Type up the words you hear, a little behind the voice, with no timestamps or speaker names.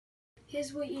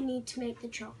Here's what you need to make the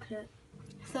chocolate.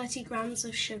 30 grams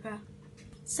of sugar,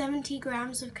 70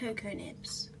 grams of cocoa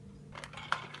nibs,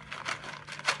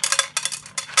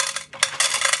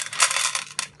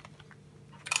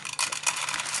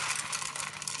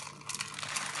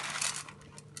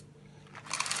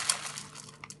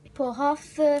 pour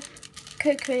half the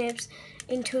cocoa nibs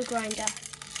into a grinder.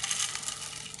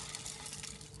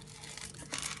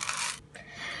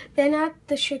 Then add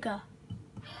the sugar.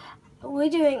 We're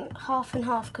doing half and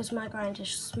half because my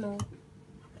grinder's small.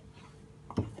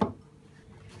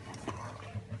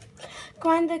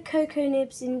 Grind the cocoa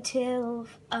nibs until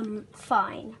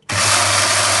fine.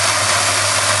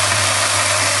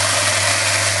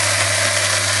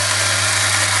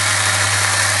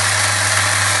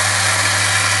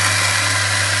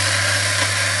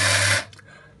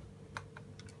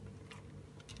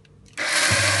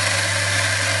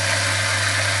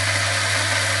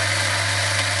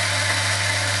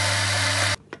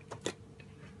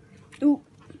 Ooh,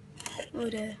 oh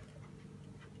dear.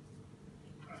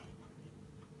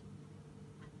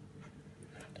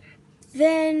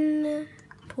 Then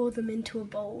pour them into a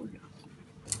bowl.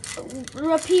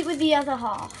 Repeat with the other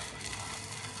half.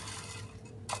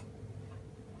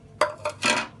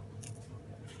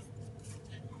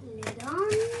 Lid on.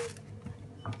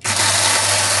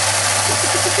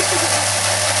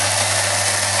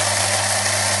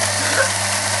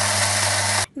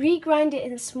 Regrind it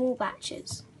in small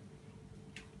batches.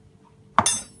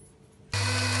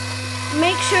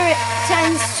 Make sure it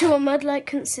turns to a mud-like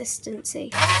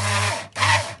consistency.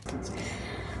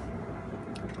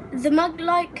 The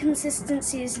mud-like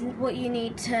consistency is what you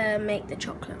need to make the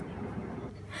chocolate.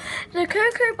 The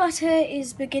cocoa butter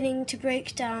is beginning to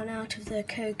break down out of the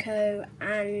cocoa,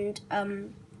 and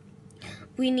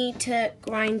we need to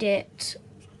grind it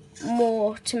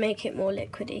more to make it more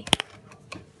liquidy.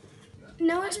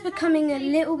 Now it's becoming a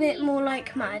little bit more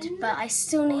like mud, but I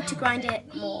still need to grind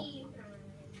it more.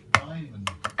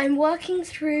 I'm working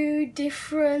through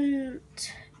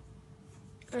different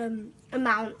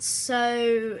amounts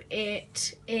so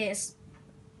it is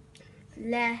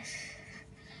less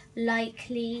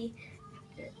likely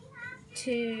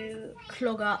to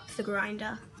clog up the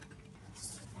grinder.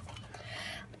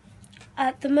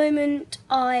 At the moment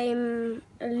I'm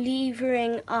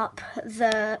levering up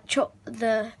the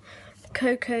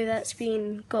cocoa that's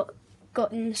been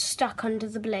gotten stuck under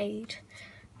the blade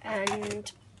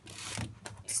and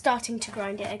starting to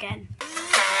grind it again.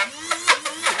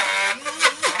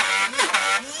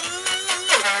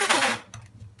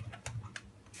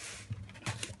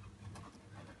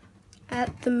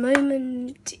 At the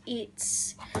moment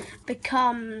it's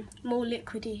become more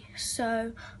liquidy,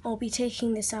 so I'll be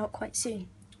taking this out quite soon.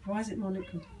 Why is it more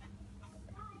liquid?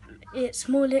 It's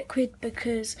more liquid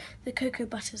because the cocoa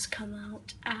butter's come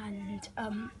out and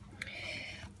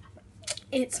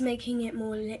it's making it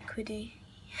more liquidy.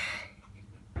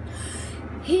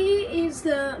 Here is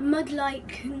the mud-like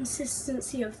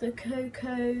consistency of the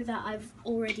cocoa that I've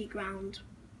already ground.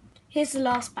 Here's the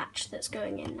last batch that's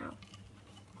going in now.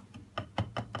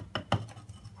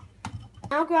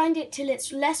 Now grind it till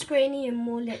it's less grainy and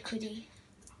more liquidy.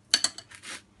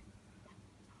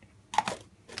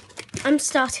 I'm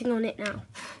starting on it now.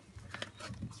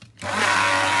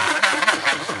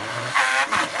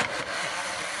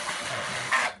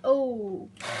 Oh.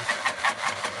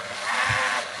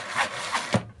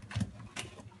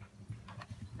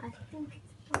 I think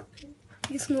it's broken.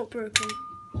 It's not broken.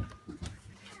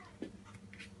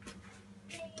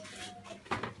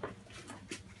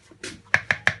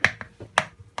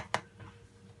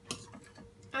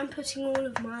 I'm putting all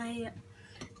of my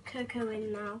cocoa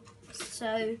in now,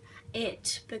 so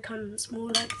it becomes more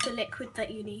like the liquid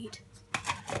that you need.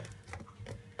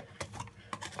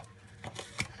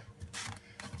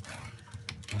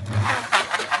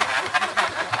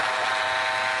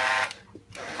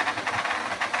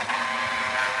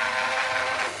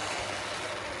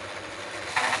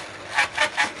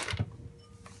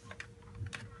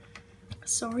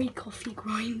 Sorry, coffee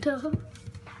grinder.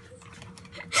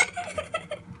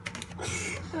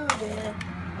 Oh dear.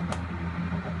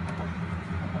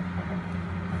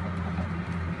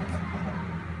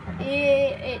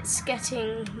 It's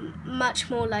getting much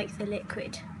more like the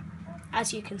liquid,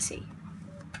 as you can see.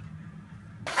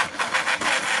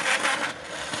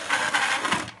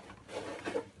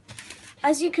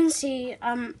 As you can see,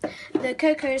 the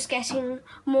cocoa is getting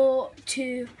more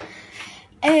to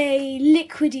a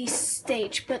liquidy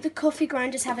stage, but the coffee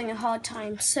grinder is having a hard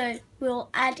time, so we'll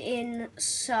add in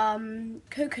some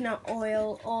coconut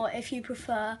oil, or if you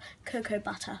prefer, cocoa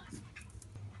butter.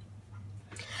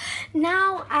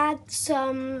 Now add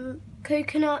some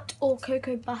coconut or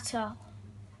cocoa butter.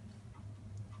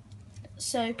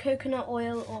 So coconut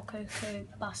oil or cocoa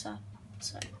butter.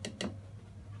 So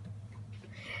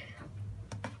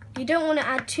you don't want to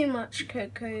add too much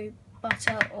cocoa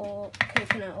butter or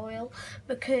coconut oil,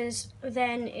 because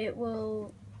then it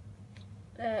will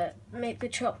make the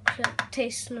chocolate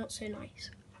taste not so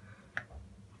nice.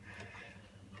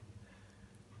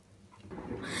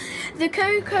 The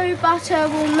cocoa butter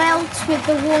will melt with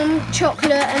the warm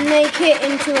chocolate and make it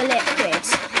into a liquid.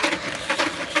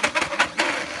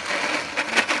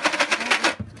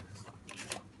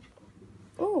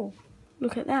 Oh,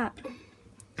 look at that.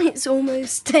 It's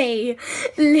almost a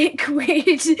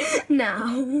liquid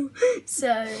now.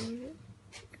 So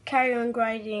carry on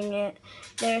grinding it.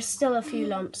 There are still a few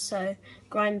lumps, so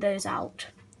grind those out.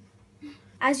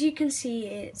 As you can see,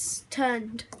 it's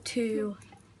turned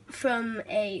from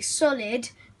a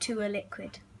solid to a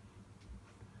liquid,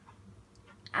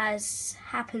 as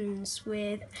happens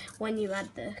with when you add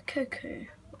the cocoa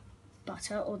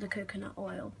butter or the coconut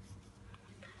oil.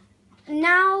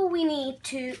 Now we need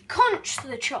to conch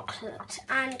the chocolate,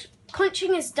 and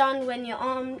conching is done when your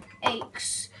arm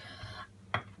aches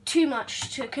too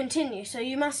much to continue, so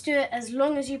you must do it as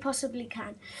long as you possibly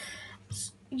can.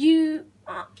 You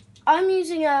have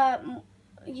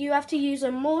to use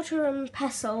a mortar and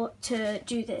pestle to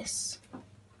do this.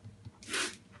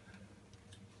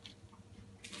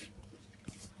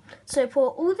 So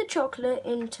pour all the chocolate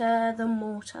into the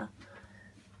mortar.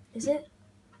 Is it?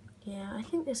 Yeah, I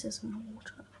think this is a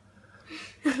mortar.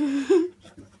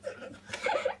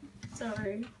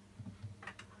 Sorry.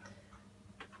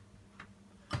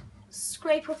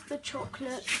 Scrape off the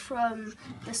chocolate from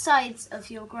the sides of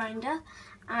your grinder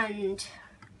and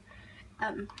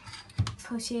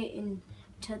put it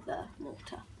into the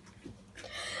mortar.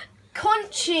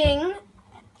 Conching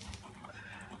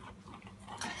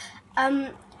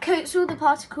coats all the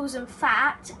particles and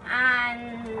fat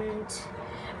and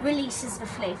releases the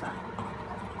flavour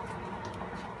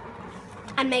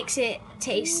and makes it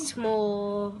taste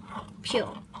more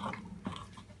pure.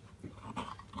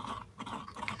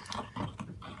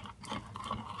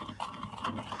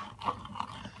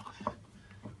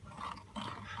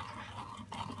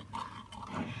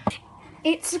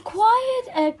 It's acquired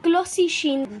a glossy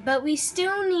sheen, but we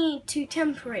still need to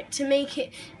temper it to make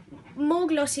it more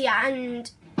glossy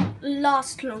and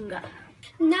last longer.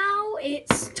 Now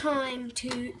it's time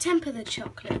to temper the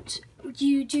chocolate.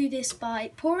 You do this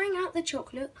by pouring out the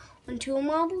chocolate onto a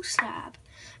marble slab,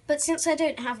 but since I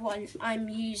don't have one, I'm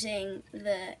using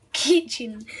the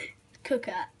kitchen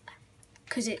cooker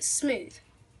because it's smooth.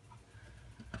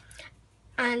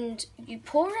 And you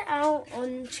pour it out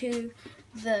onto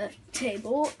the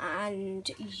table,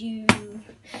 and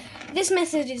this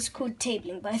method is called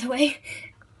tabling, by the way,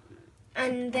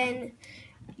 and then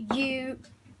you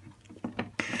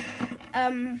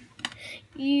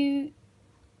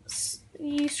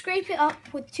scrape it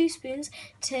up with 2 spoons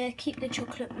to keep the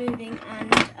chocolate moving,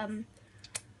 and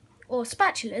or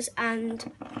spatulas, and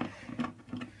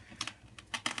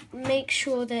make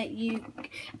sure that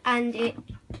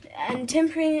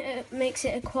tempering it makes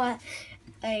it acquire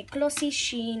a glossy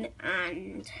sheen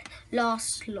and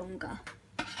last longer.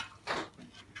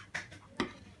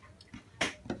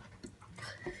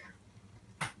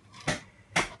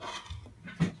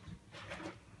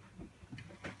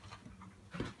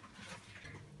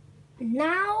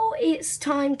 Now it's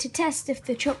time to test if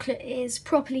the chocolate is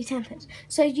properly tempered.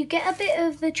 So you get a bit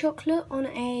of the chocolate on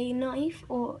a knife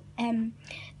or a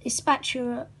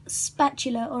spatula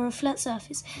or a flat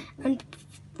surface, and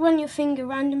run your finger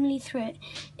randomly through it.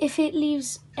 If it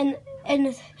leaves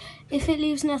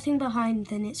nothing behind,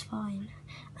 then it's fine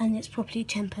and it's properly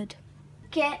tempered.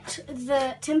 Get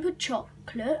the tempered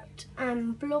chocolate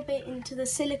and blob it into the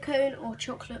silicone or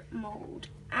chocolate mould,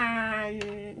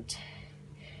 and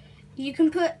you can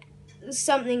put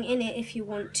something in it if you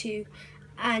want to,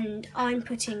 and I'm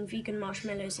putting vegan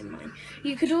marshmallows in mine.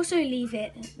 You could also leave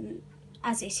it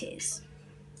as it is.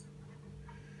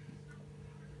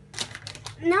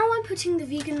 Now I'm putting the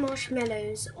vegan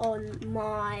marshmallows on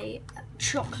my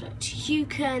chocolate. You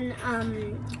can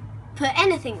put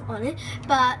anything on it,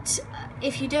 but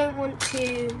if you don't want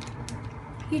to,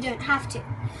 you don't have to.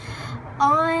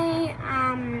 I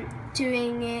am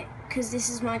doing it because this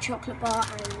is my chocolate bar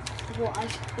and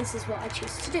this is what I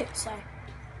choose to do, so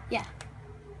yeah.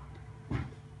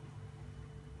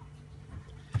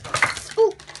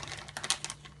 Ooh.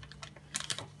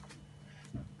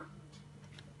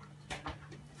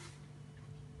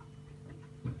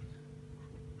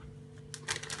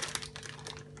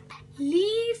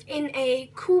 Leave in a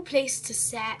cool place to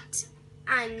set,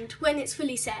 and when it's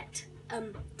fully set,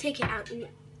 take it out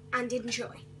and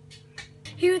enjoy.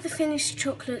 Here are the finished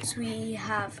chocolates we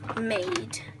have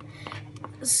made.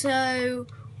 So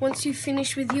once you've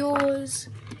finished with yours,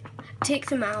 take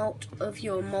them out of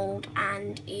your mould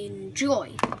and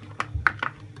enjoy.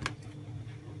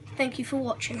 Thank you for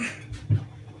watching.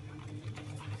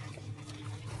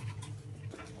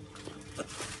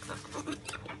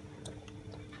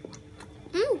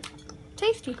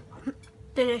 Tasty.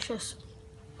 Delicious.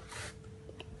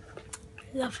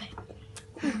 Love it.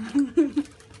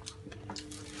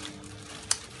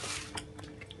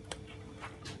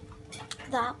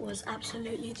 That was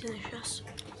absolutely delicious.